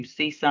You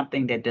see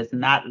something that does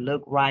not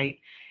look right,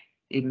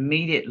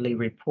 immediately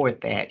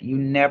report that. You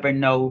never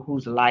know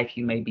whose life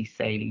you may be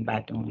saving by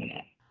doing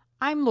that.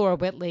 I'm Laura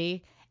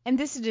Whitley, and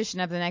this edition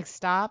of The Next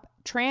Stop,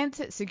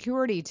 transit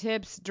security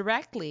tips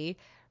directly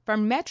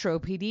from Metro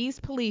PD's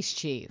police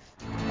chief.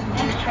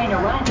 Next train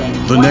arriving.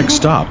 The Next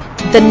Stop.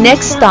 The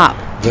Next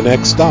Stop. The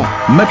Next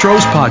Stop.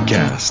 Metro's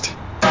podcast.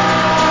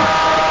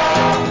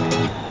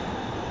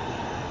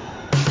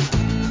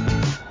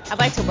 I'd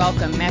like to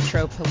welcome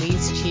Metro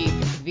Police Chief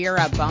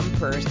Vera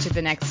Bumpers to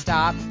The Next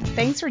Stop.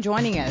 Thanks for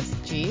joining us,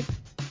 Chief.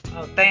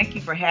 Oh, thank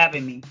you for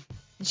having me.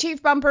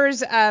 Chief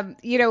Bumpers,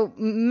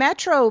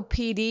 Metro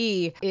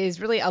PD is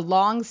really a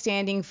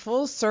long-standing,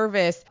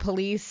 full-service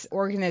police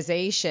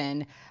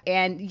organization,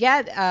 and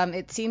yet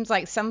it seems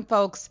like some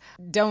folks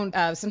don't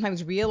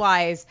sometimes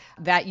realize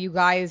that you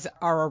guys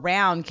are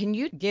around. Can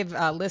you give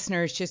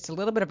listeners just a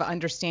little bit of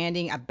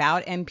understanding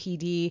about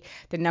MPD,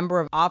 the number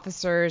of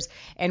officers,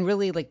 and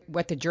really like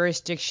what the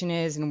jurisdiction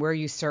is and where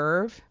you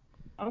serve?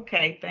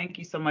 Okay, thank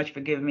you so much for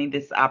giving me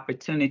this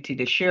opportunity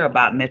to share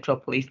about Metro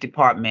Police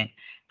Department.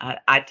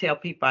 I tell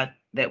people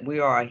that we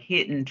are a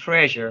hidden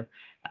treasure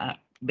uh,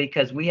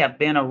 because we have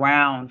been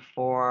around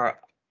for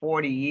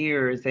 40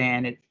 years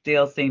and it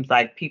still seems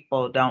like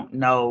people don't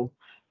know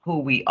who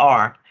we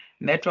are.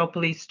 Metro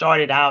Police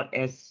started out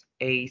as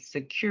a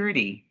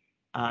security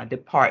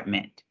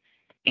department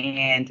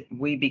and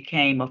we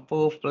became a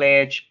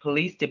full-fledged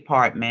police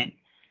department.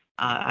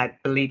 I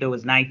believe it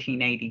was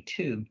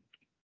 1982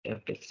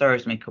 if it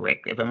serves me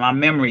correctly, if my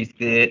memory's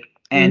good.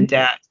 And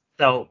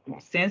so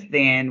since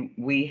then,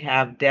 we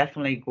have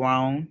definitely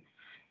grown.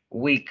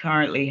 We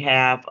currently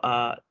have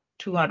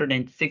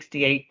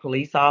 268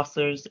 police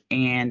officers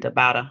and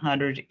about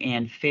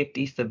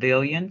 150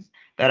 civilians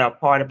that are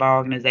part of our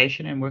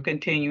organization, and we're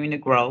continuing to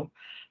grow.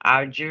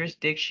 Our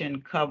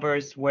jurisdiction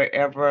covers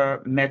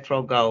wherever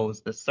Metro goes,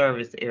 the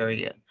service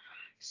area.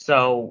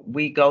 So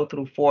we go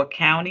through four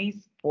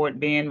counties: Fort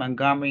Bend,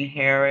 Montgomery,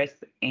 Harris,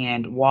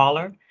 and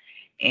Waller,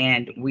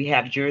 and we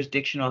have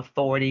jurisdictional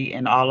authority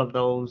in all of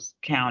those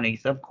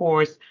counties. Of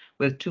course,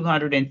 with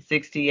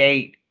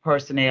 268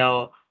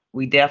 personnel,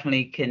 we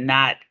definitely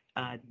cannot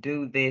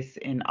do this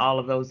in all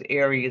of those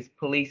areas,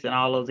 police in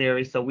all those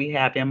areas. So we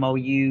have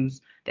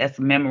MOUs, that's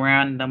a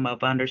memorandum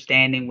of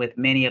understanding with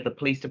many of the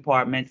police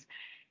departments,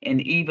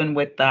 and even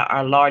with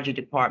our larger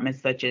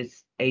departments such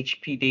as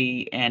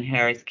HPD and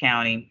Harris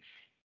County.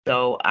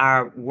 So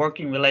our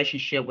working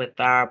relationship with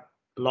our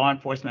law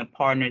enforcement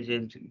partners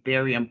is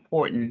very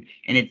important,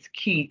 and it's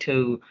key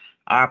to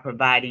our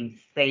providing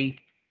safe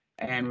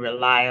and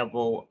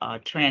reliable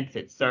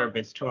transit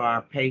service to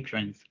our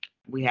patrons.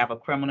 We have a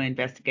criminal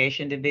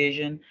investigation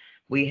division.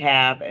 We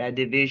have a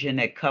division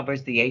that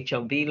covers the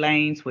HOV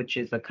lanes, which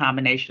is a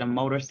combination of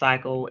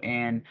motorcycle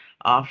and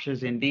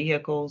officers and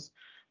vehicles.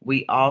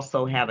 We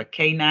also have a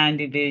K-9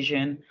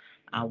 division.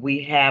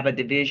 We have a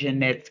division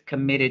that's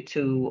committed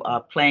to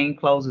plain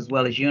clothes as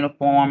well as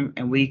uniform,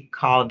 and we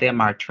call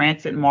them our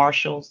transit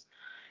marshals.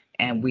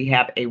 And we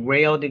have a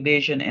rail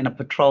division and a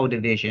patrol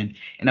division.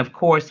 And of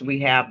course,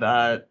 we have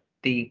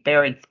the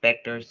fare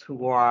inspectors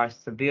who are a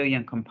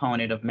civilian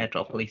component of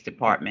Metro Police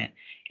Department,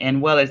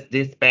 and well as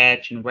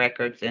dispatch and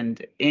records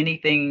and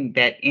anything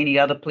that any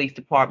other police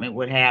department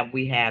would have,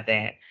 we have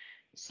that.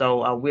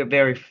 So we're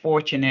very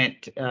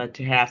fortunate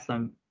to have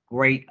some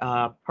great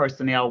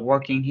personnel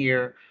working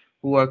here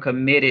who are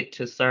committed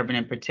to serving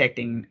and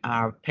protecting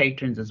our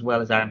patrons as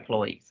well as our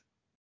employees.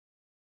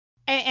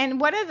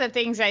 And one of the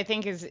things I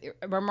think is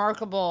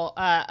remarkable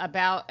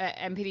about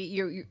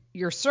MPD,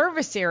 your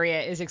service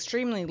area is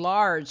extremely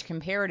large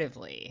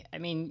comparatively. I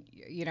mean,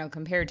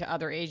 compared to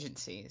other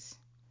agencies.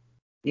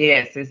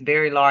 Yes, it's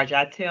very large.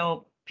 I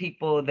tell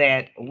people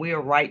that we're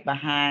right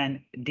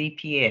behind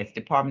DPS,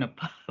 Department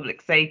of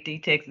Public Safety,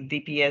 Texas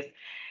DPS.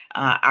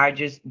 Our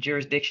just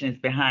jurisdiction is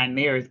behind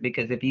theirs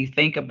because if you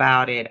think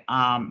about it,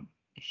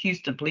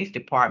 Houston Police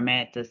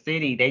Department, the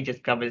city, they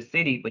just cover the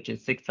city, which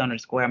is 600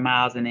 square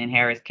miles, and then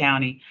Harris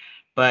County,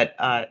 but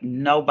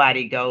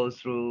nobody goes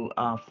through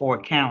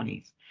four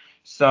counties.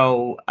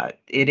 So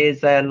it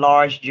is a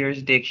large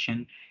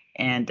jurisdiction.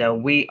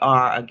 And we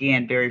are,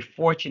 again, very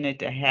fortunate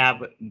to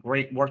have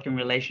great working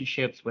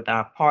relationships with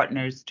our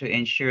partners to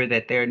ensure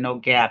that there are no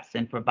gaps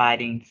in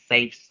providing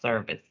safe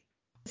service.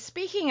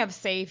 Speaking of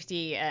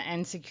safety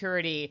and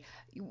security,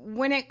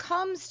 when it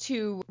comes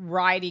to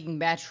riding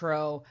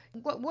Metro,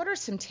 what are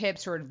some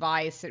tips or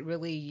advice that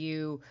really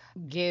you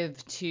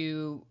give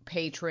to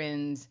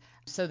patrons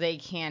so they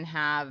can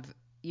have,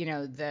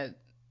 the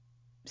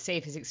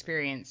safest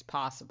experience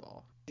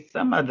possible?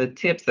 Some of the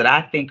tips that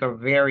I think are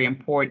very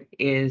important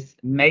is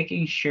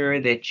making sure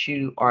that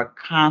you are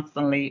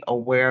constantly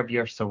aware of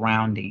your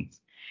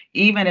surroundings.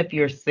 Even if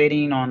you're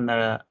sitting on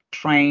the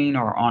train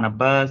or on a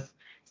bus,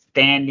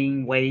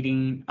 standing,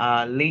 waiting,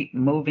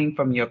 moving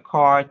from your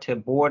car to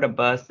board a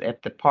bus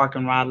at the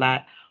parking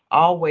lot,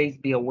 always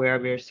be aware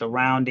of your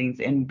surroundings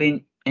and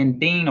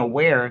being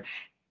aware,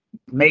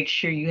 make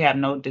sure you have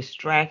no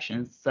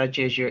distractions such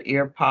as your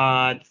ear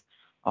pods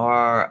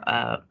or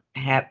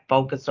have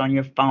focus on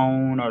your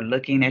phone or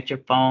looking at your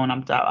phone.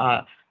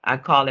 I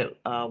call it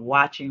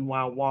watching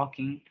while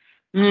walking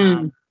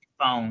Mm.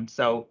 phone.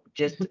 So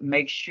just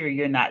make sure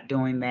you're not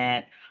doing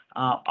that.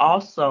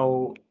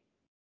 Also,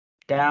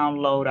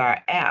 download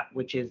our app,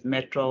 which is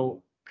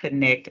Metro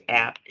Connect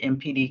app,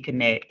 MPD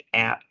Connect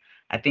app.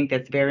 I think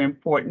that's very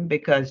important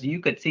because you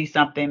could see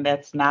something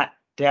that's not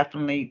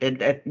definitely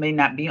that may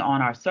not be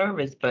on our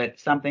service, but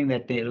something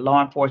that the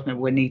law enforcement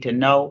would need to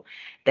know.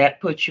 That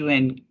puts you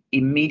in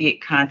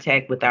immediate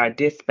contact with our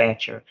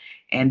dispatcher.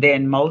 And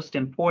then most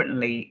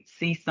importantly,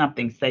 see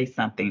something, say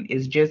something.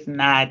 It's just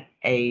not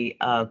a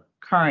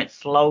current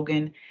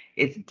slogan.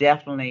 It's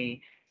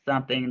definitely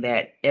something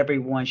that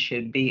everyone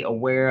should be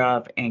aware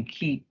of and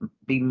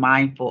be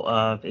mindful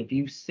of. If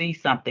you see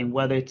something,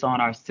 whether it's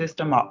on our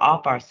system or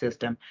off our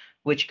system,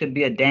 which could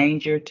be a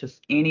danger to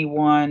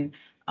anyone,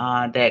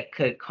 that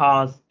could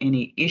cause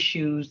any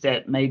issues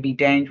that may be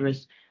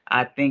dangerous,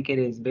 I think it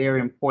is very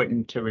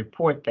important to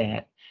report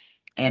that.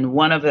 And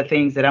one of the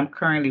things that I'm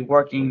currently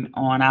working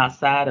on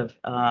outside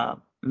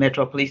of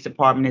Metro Police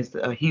Department is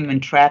human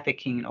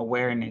trafficking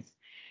awareness.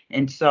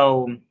 And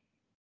so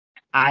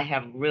I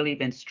have really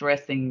been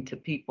stressing to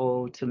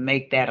people to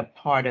make that a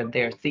part of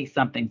their see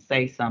something,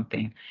 say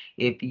something.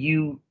 If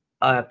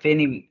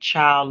any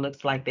child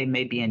looks like they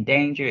may be in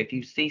danger, if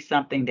you see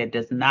something that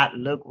does not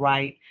look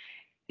right,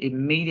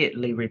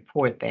 immediately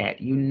report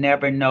that. You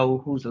never know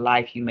whose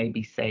life you may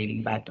be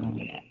saving by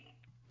doing that.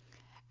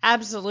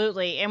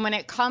 Absolutely. And when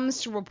it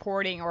comes to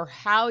reporting or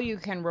how you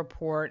can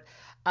report,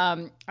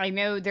 I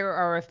know there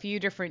are a few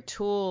different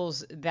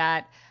tools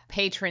that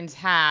patrons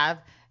have,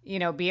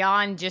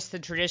 beyond just the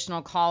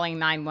traditional calling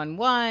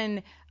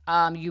 911.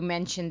 You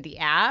mentioned the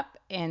app.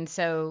 And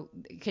so,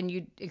 can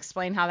you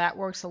explain how that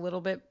works a little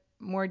bit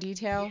more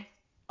detail?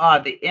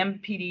 The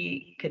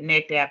MPD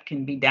Connect app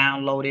can be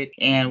downloaded,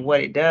 and what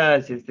it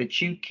does is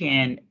that you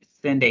can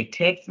send a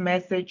text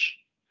message,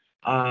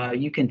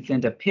 you can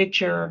send a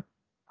picture,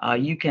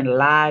 you can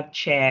live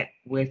chat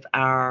with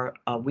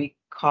we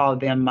call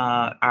them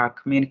our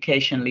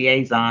communication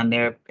liaison.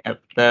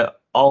 The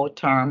old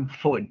term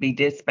would be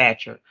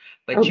dispatcher,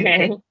 but you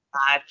can Okay.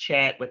 live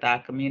chat with our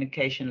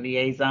communication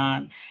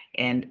liaison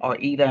and or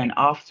either an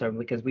officer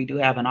because we do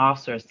have an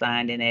officer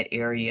assigned in that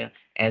area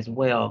as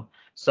well.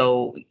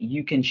 So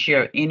you can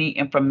share any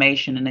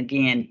information. And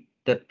again,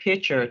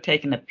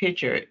 taking a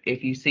picture,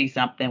 if you see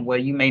something where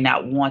you may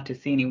not want to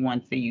see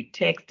anyone see you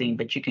texting,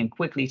 but you can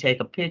quickly take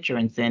a picture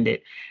and send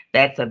it.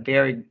 That's a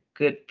very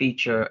good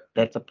feature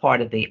that's a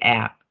part of the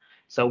app.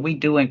 So we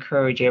do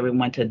encourage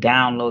everyone to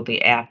download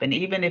the app. And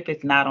even if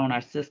it's not on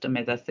our system,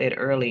 as I said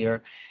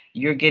earlier,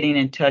 you're getting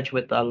in touch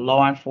with a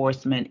law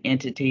enforcement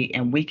entity,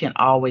 and we can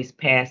always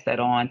pass that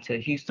on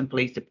to Houston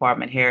Police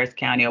Department, Harris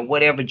County, or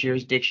whatever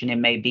jurisdiction it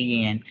may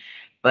be in.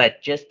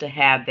 But just to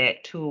have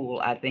that tool,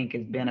 I think,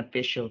 is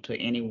beneficial to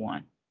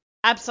anyone.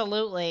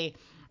 Absolutely.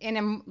 In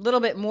a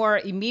little bit more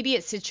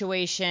immediate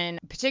situation,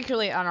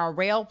 particularly on our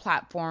rail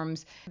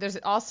platforms, there's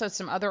also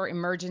some other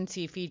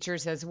emergency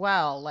features as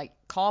well, like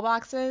call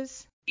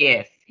boxes.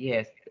 Yes,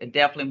 yes,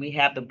 definitely. We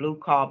have the blue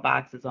call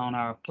boxes on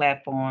our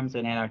platforms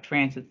and in our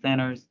transit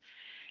centers.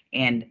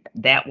 And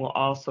that will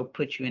also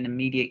put you in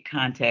immediate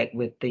contact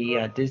with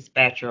the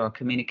dispatcher or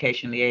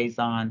communication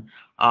liaison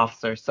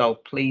officer. So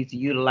please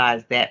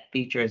utilize that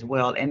feature as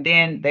well. And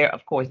then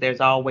of course, there's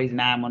always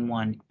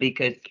 911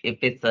 because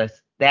if it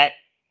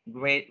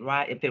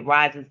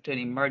rises to an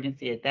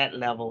emergency at that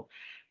level,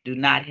 do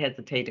not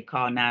hesitate to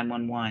call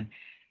 911.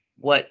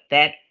 What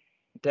that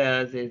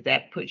does is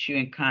that puts you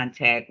in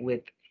contact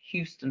with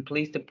Houston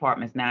Police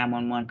Department's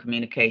 911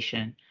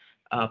 communication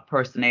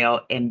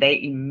personnel, and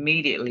they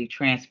immediately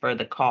transfer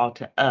the call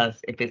to us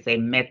if it's a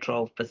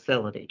metro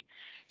facility.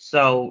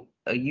 So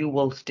you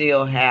will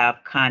still have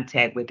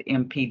contact with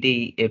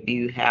MPD if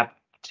you have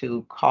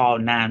to call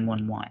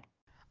 911.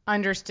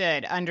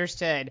 Understood,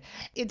 understood.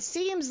 It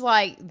seems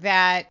like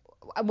that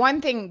one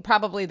thing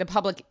probably the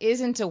public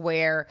isn't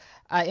aware,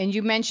 and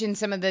you mentioned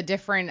some of the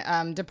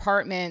different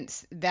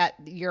departments that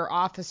your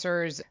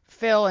officers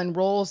fill and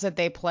roles that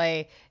they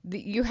play.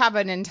 You have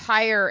an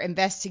entire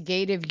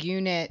investigative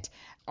unit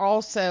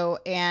also,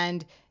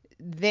 and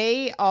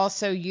they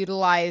also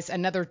utilize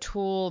another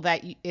tool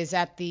that is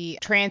at the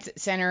transit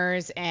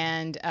centers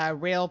and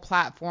rail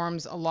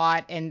platforms a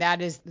lot, and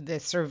that is the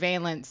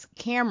surveillance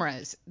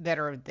cameras that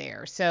are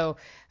there. So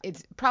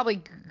it's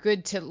probably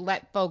good to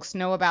let folks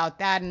know about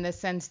that in the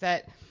sense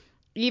that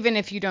even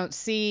if you don't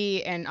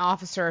see an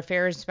officer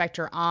affairs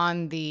inspector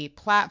on the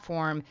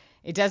platform,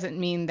 it doesn't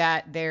mean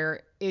that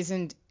there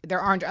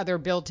aren't other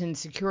built-in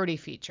security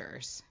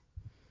features.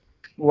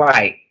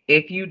 Right.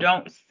 If you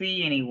don't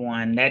see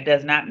anyone, that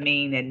does not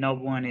mean that no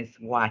one is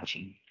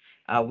watching.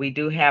 We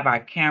do have our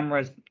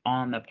cameras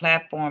on the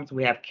platforms.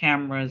 We have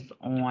cameras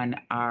on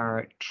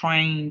our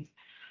trains.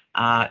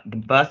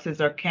 The buses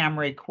are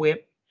camera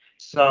equipped.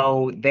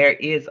 So there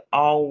is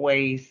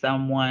always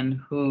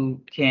someone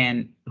who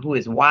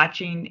is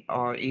watching,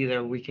 or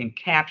either we can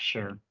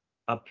capture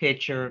a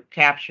picture,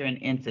 capture an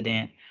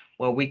incident,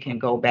 where we can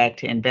go back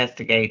to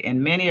investigate.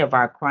 And many of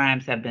our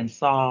crimes have been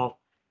solved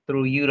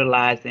through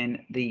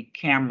utilizing the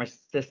camera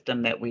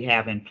system that we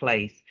have in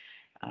place.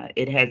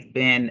 It has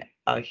been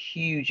a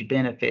huge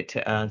benefit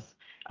to us.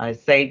 It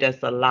saved us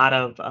a lot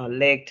of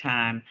leg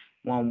time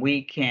when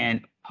we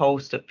can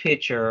post a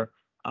picture.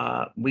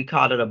 We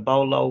call it a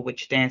BOLO,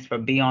 which stands for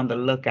Be on the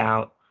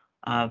Lookout,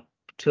 uh,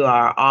 to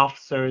our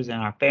officers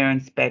and our fair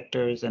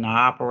inspectors and our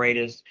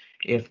operators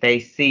if they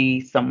see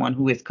someone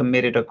who has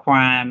committed a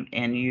crime,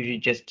 and usually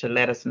just to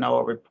let us know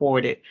or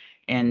report it.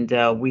 And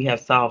we have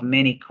solved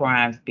many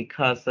crimes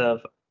because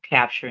of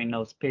capturing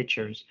those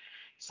pictures.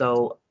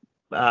 So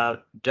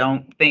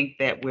don't think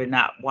that we're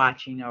not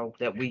watching or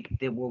that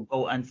will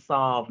go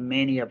unsolved.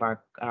 Many of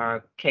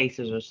our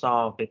cases are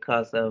solved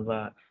because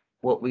of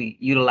what we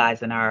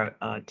utilize in our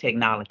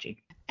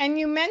technology. And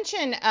you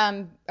mentioned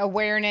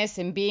awareness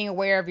and being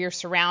aware of your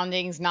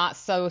surroundings, not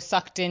so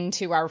sucked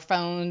into our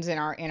phones and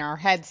our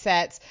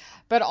headsets.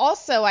 But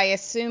also, I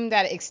assume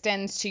that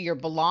extends to your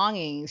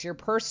belongings, your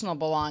personal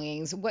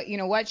belongings.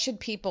 What should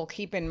people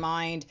keep in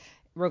mind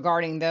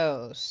regarding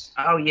those?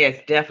 Oh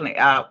yes, definitely.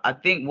 I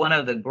think one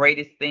of the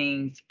greatest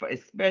things,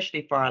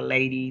 especially for our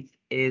ladies,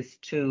 is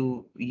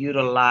to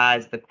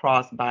utilize the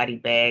crossbody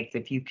bags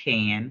if you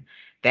can.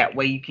 That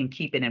way you can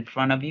keep it in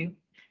front of you,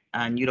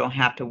 and you don't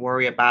have to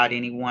worry about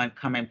anyone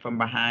coming from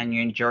behind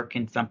you and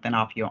jerking something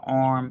off your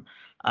arm.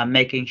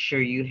 Making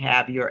sure you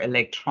have your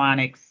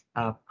electronics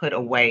put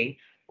away,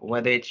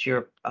 whether it's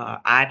your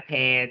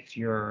iPads,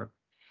 your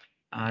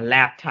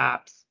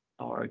laptops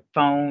or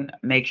phone.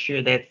 Make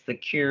sure that's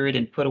secured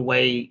and put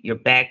away. Your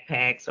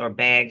backpacks or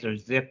bags are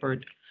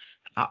zippered.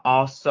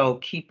 Also,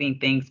 keeping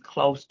things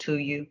close to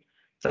you.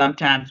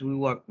 Sometimes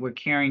we're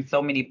carrying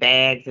so many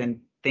bags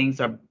and things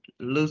are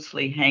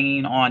loosely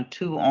hanging on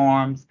two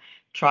arms.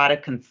 Try to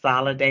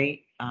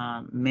consolidate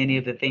many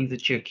of the things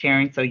that you're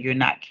carrying so you're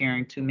not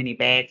carrying too many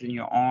bags in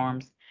your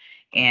arms.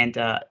 And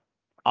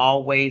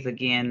always,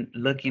 again,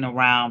 looking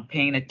around,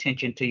 paying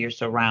attention to your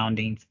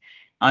surroundings,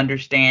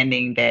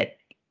 understanding that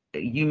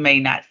you may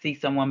not see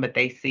someone, but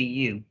they see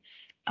you.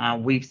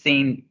 We've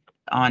seen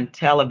on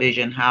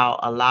television how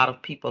a lot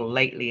of people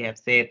lately have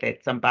said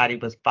that somebody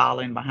was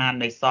following behind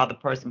them. They saw the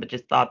person, but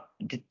just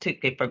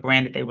took it for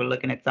granted they were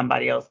looking at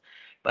somebody else.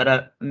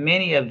 But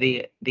many of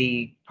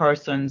the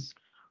persons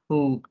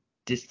who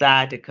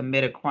decide to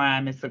commit a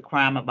crime, it's a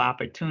crime of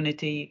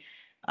opportunity,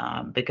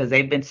 because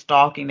they've been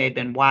stalking, they've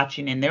been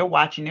watching, and they're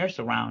watching their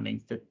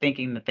surroundings, to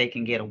thinking that they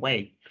can get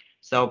away.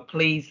 So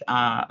please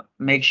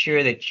make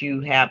sure that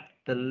you have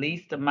the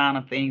least amount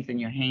of things in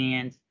your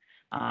hands.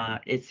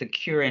 It's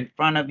secure in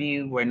front of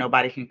you where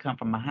nobody can come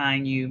from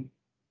behind you.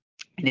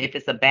 And if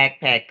it's a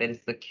backpack, that is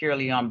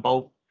securely on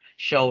both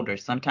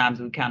shoulders. Sometimes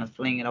we kind of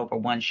sling it over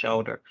one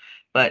shoulder,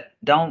 but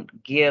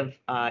don't give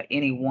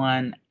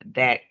anyone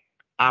that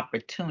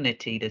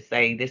opportunity to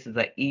say this is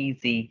an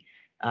easy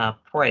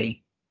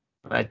prey.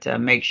 But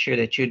make sure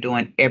that you're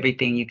doing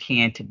everything you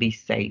can to be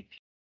safe.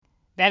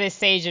 That is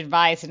sage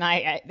advice, and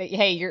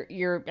hey,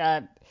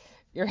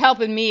 you're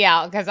helping me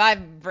out because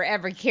I'm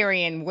forever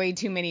carrying way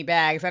too many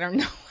bags. I don't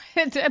know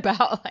what it's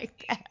about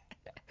like that.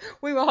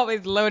 We were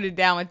always loaded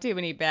down with too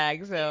many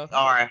bags, so.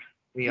 Are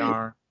we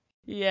are.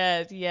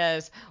 Yes,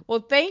 yes.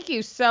 Well, thank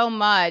you so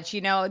much.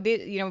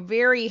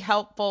 Very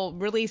helpful,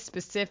 really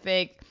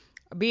specific.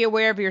 Be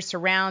aware of your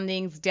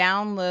surroundings.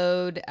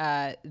 Download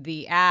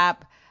the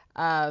app.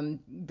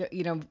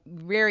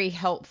 Very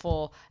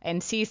helpful.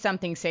 And see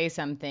something, say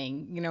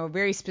something.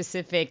 Very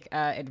specific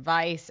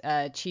advice,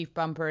 Chief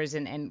Bumpers,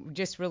 and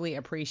just really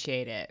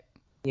appreciate it.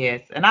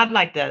 Yes, and I'd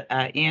like to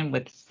end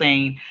with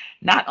saying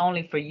not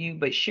only for you,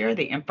 but share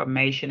the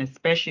information,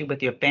 especially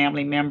with your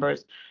family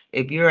members.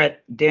 If you're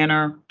at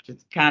dinner,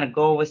 just kind of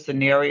go over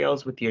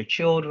scenarios with your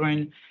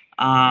children,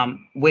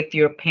 with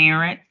your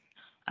parents.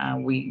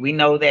 We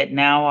know that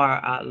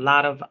now a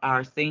lot of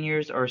our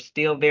seniors are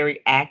still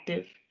very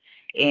active,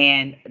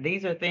 and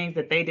these are things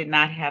that they did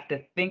not have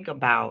to think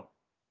about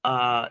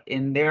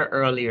in their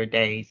earlier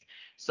days.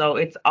 So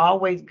it's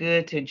always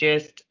good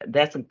to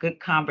that's a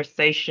good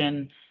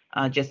conversation,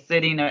 just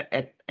sitting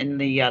in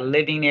the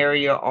living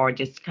area or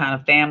just kind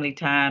of family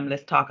time.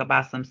 Let's talk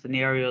about some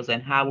scenarios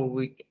and how will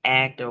we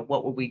act or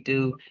what will we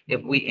do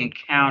if we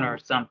encounter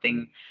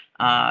something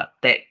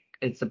that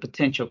it's a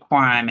potential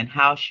crime, and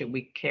how should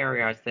we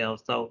carry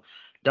ourselves. So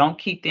don't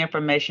keep the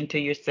information to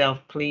yourself.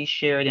 Please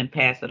share it and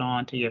pass it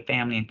on to your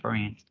family and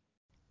friends.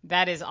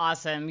 That is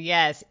awesome.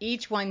 Yes,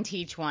 each one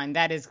teach one.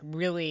 That is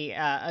really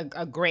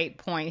a great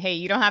point. Hey,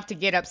 you don't have to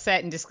get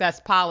upset and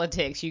discuss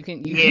politics. You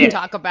can Yes,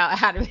 talk about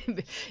how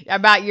to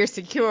about your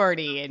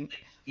security and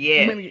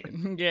yes.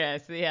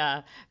 yes,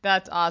 yeah,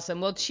 that's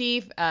awesome. Well,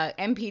 Chief,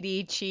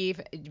 MPD Chief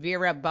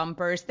Vera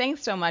Bumpers,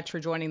 thanks so much for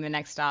joining the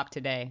next stop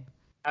today.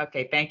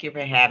 Okay, thank you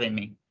for having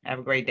me. Have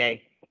a great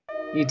day.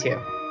 You too.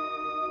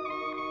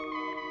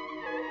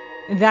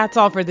 That's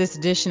all for this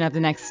edition of The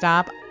Next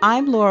Stop.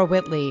 I'm Laura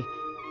Whitley.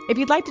 If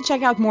you'd like to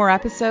check out more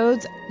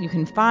episodes, you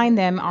can find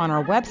them on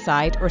our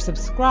website or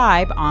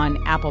subscribe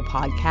on Apple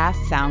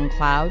Podcasts,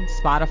 SoundCloud,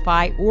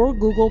 Spotify, or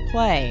Google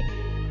Play.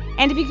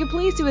 And if you could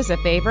please do us a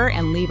favor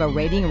and leave a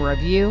rating or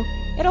review,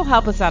 it'll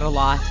help us out a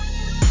lot.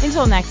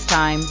 Until next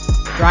time,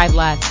 drive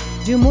less,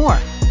 do more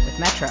with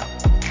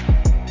Metro.